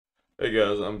Hey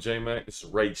guys, I'm J-Mac. This is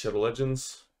Raid Shadow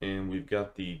Legends, and we've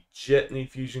got the Jetni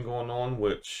fusion going on,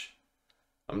 which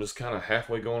I'm just kind of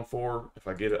halfway going for. If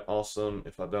I get it, awesome.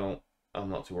 If I don't,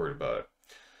 I'm not too worried about it.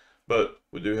 But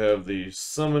we do have the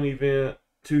summon event,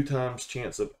 2x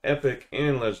chance of epic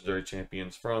and legendary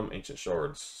champions from Ancient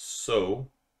Shards. So,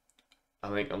 I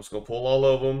think I'm just going to pull all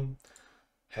of them.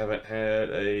 Haven't had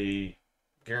a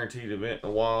guaranteed event in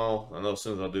a while. I know as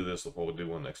soon as I do this, I'll probably do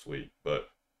one next week,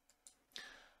 but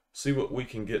see what we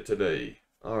can get today.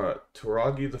 Alright,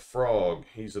 Turagi the Frog.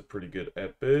 He's a pretty good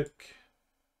epic.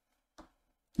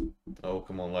 Oh,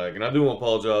 come on, lag. And I do want to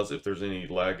apologize if there's any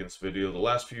lag in this video. The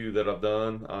last few that I've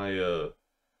done, I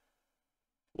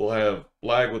will have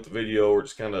lag with the video or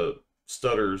just kind of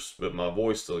stutters, but my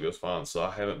voice still goes fine. So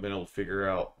I haven't been able to figure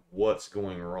out what's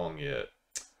going wrong yet.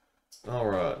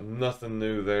 Alright, nothing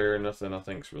new there. Nothing I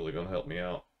think is really going to help me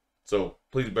out. So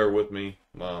please bear with me.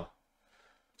 My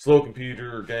slow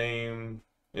computer, game,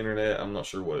 internet, I'm not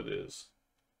sure what it is.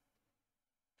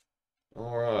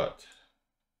 Alright.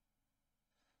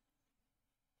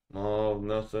 Oh,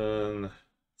 nothing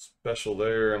special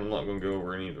there. I'm not going to go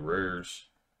over any of the rares,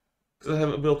 because I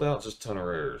haven't built out just a ton of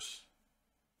rares.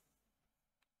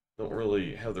 Don't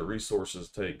really have the resources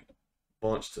to take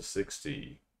bunch to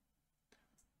 60.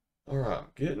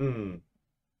 Alright, getting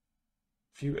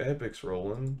a few epics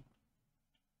rolling.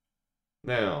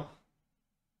 Now,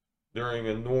 during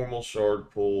a normal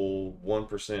shard pull,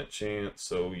 1% chance,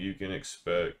 so you can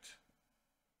expect,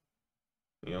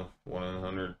 1 in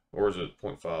 100, or is it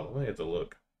 0.5? I may have to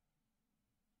look.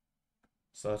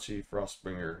 Sachi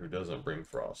Frostbringer, who doesn't bring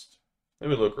frost. Let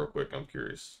me look real quick, I'm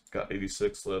curious. Got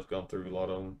 86 left, gone through a lot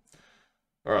of them.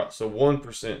 Alright, so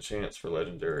 1% chance for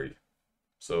legendary.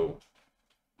 So,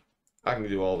 I can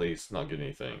do all these, not get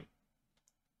anything.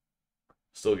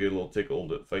 Still get a little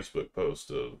tickled at Facebook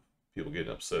post of people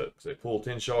getting upset because they pulled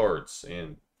 10 shards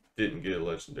and didn't get a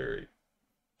legendary.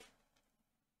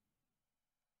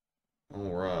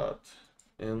 Alright.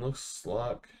 And looks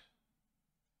like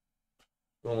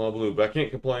going all blue. But I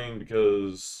can't complain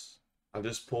because I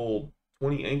just pulled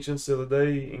 20 ancients the other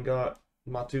day and got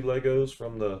my 2 Legos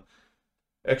from the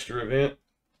extra event.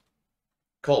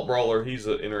 Cult Brawler, he's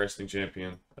an interesting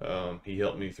champion. He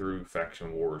helped me through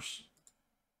Faction Wars.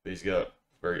 But he's got a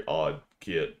very odd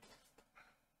kit.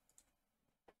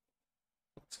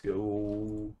 Let's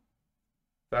go.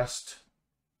 Fast.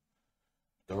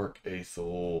 Dark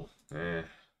Aethel.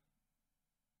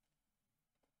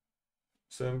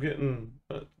 So I'm getting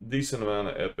a decent amount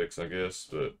of epics, I guess,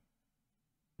 but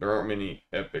there aren't many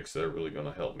epics that are really going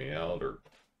to help me out. Or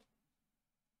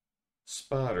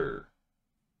Spider.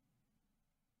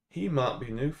 He might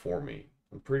be new for me.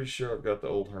 I'm pretty sure I've got the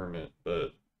old Hermit,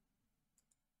 but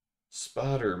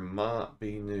Spider might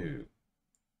be new.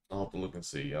 I'll have to look and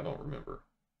see. I don't remember.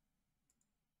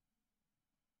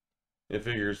 It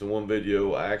figures the one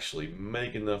video I actually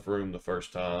make enough room the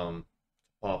first time to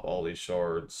pop all these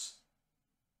shards.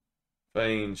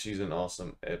 Fane, she's an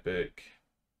awesome epic.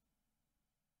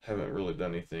 Haven't really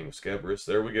done anything with Scabrous.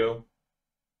 There we go.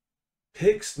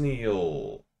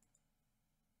 Pixneal.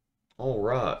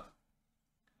 Alright.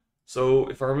 So,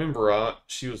 if I remember right,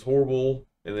 she was horrible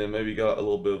and then maybe got a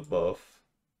little bit of buff.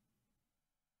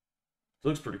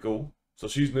 Looks pretty cool. So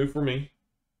she's new for me.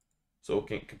 So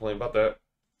can't complain about that.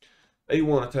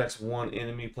 A1 attacks one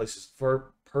enemy, places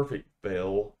perfect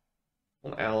veil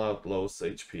on ally with lowest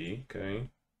HP. Okay.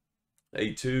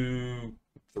 A2,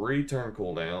 3 turn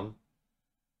cooldown.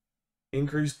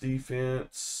 Increased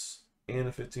defense and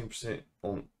a 15%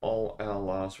 on all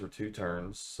allies for 2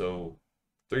 turns. So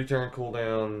 3 turn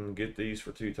cooldown, get these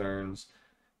for 2 turns.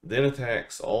 Then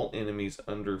attacks all enemies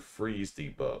under freeze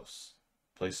debuffs.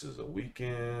 Places a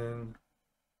weaken.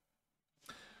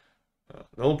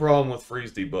 The only problem with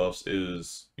freeze debuffs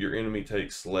is your enemy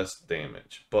takes less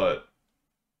damage, but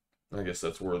I guess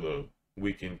that's where the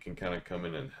weaken can kind of come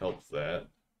in and help that.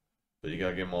 But you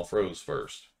gotta get them all froze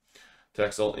first.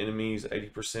 Attacks all enemies,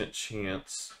 80%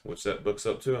 chance, which that books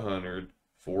up to 100.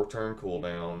 4 turn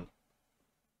cooldown.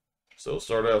 So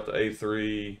start out the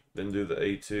A3, then do the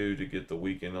A2 to get the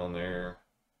weaken on there.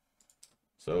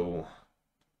 So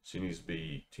she needs to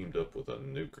be teamed up with a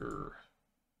nuker.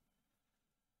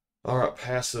 Alright,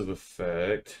 passive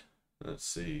effect. Let's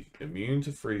see. Immune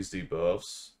to freeze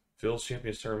debuffs. Fills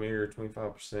champion's turn meter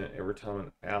 25% every time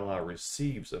an ally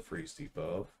receives a freeze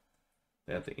debuff.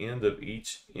 At the end of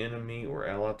each enemy or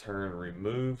ally turn,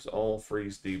 removes all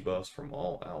freeze debuffs from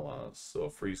all allies. So a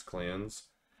freeze cleanse.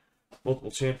 Multiple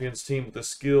champions team with this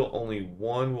skill, only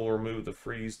one will remove the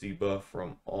freeze debuff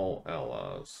from all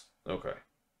allies. Okay.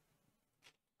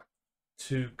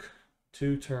 Two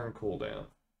turn cooldown.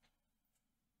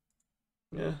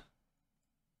 Yeah,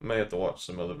 I may have to watch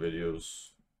some other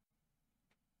videos,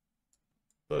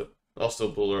 but I'll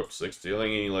still pull her up to 60. I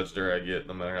think any legendary I get,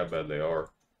 no matter how bad they are,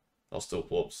 I'll still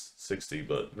pull up 60,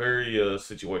 but very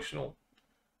situational.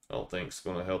 I don't think it's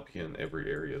going to help you in every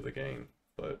area of the game.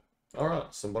 But,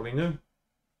 alright, somebody new.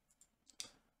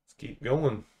 Let's keep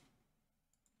going.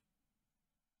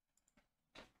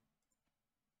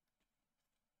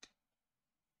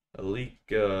 A leak,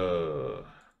 haven't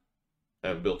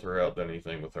built her out, done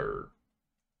anything with her.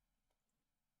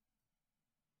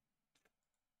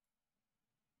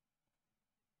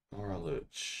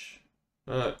 Lich.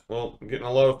 Alright, well, I'm getting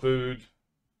a lot of food.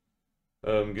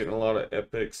 Getting a lot of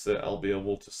epics that I'll be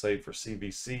able to save for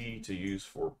CBC to use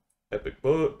for epic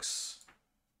books.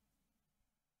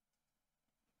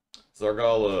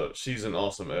 Zargala, she's an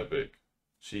awesome epic.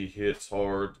 She hits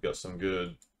hard, got some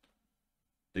good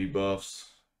debuffs.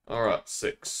 Alright,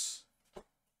 6.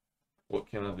 What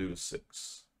can I do with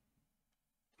 6?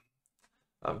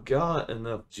 I've got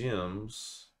enough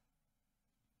gems.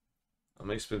 I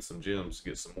may spend some gems to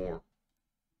get some more.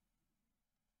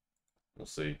 We'll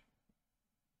see.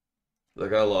 I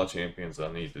got a lot of champions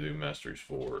I need to do masteries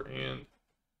for, and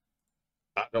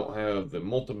I don't have the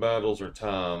multi-battles or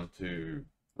time to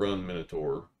run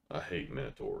Minotaur. I hate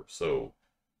Minotaur, so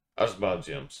I just buy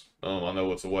gems. I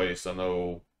know it's a waste. I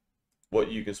know what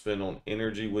you can spend on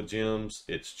energy with gems.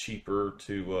 It's cheaper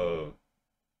to,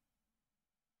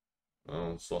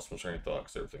 oh, it's lost my train of thought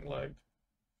because everything lagged.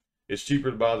 It's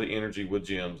cheaper to buy the energy with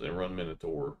gems and run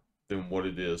Minotaur than what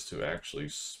it is to actually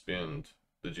spend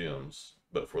the gems.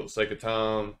 But for the sake of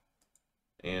time,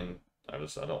 and I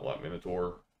don't like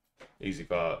Minotaur. Easy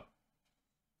fight.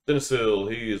 Dennisil,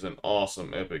 he is an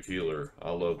awesome epic healer.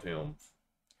 I loved him.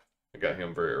 I got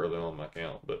him very early on my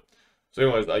account. But so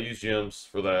anyways, I use gems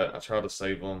for that. I try to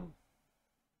save them.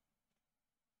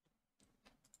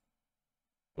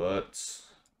 But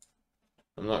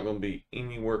I'm not going to be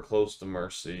anywhere close to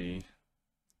Mercy.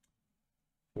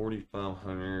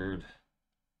 4,500.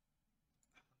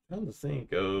 I'm trying to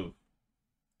think of...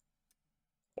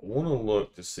 I want to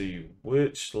look to see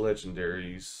which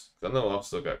legendaries. I know I've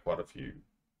still got quite a few.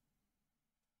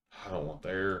 I don't want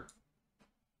there.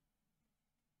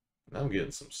 Now I'm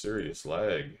getting some serious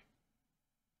lag.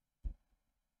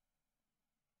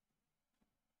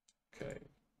 Okay.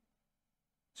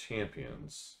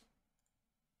 Champions.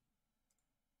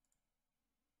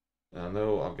 I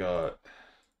know I've got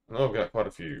quite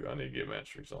a few I need to get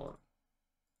masteries on.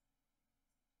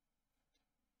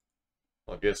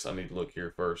 I guess I need to look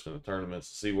here first in the tournaments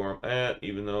to see where I'm at,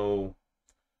 even though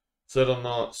said I'm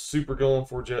not super going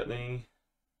for Jetni.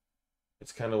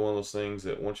 It's kind of one of those things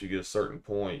that once you get a certain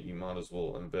point, you might as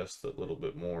well invest a little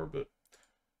bit more, but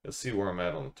let's see where I'm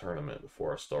at on the tournament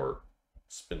before I start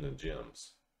spending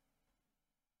gems.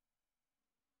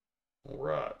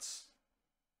 Alright.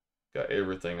 Got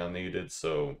everything I needed,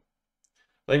 so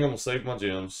I think I'm going to save my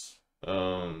gems.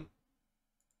 Start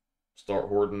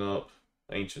hoarding up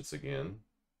ancients again.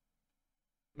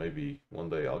 Maybe one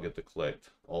day I'll get to collect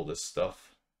all this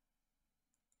stuff.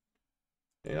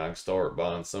 And I can start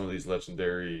buying some of these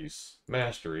legendaries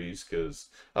masteries, because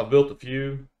I've built a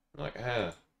few. I'm like,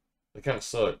 they kind of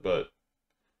suck, but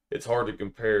it's hard to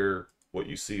compare what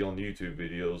you see on YouTube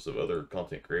videos of other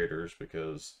content creators,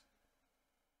 because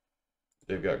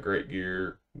they've got great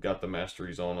gear, got the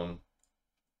masteries on them.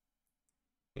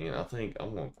 And I think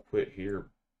I'm going to quit here.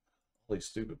 All these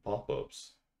stupid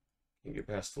pop-ups. Can't get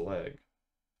past the lag.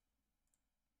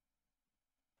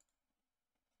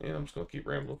 And I'm just going to keep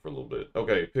rambling for a little bit.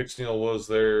 Okay, Pixneal was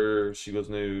there. She was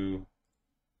new.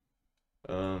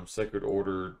 Sacred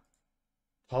Order.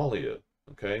 Talia.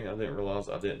 Okay, I didn't realize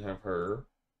I didn't have her.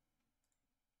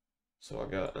 So I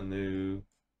got a new...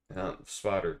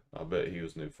 Spider. I bet he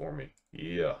was new for me.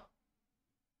 Yeah.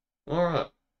 Alright.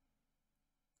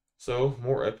 So,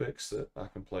 more epics that I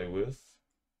can play with.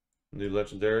 New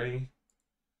legendary.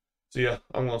 So yeah,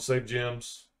 I'm going to save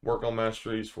gems. Work on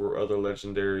masteries for other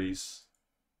legendaries.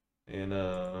 And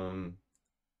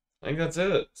I think that's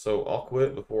it. So I'll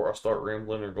quit before I start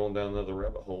rambling or going down another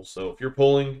rabbit hole. So if you're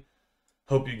pulling,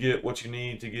 hope you get what you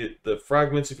need to get the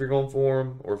fragments if you're going for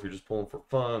them. Or if you're just pulling for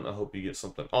fun, I hope you get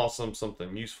something awesome,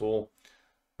 something useful.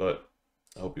 But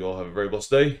I hope you all have a very blessed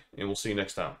day, and we'll see you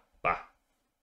next time. Bye.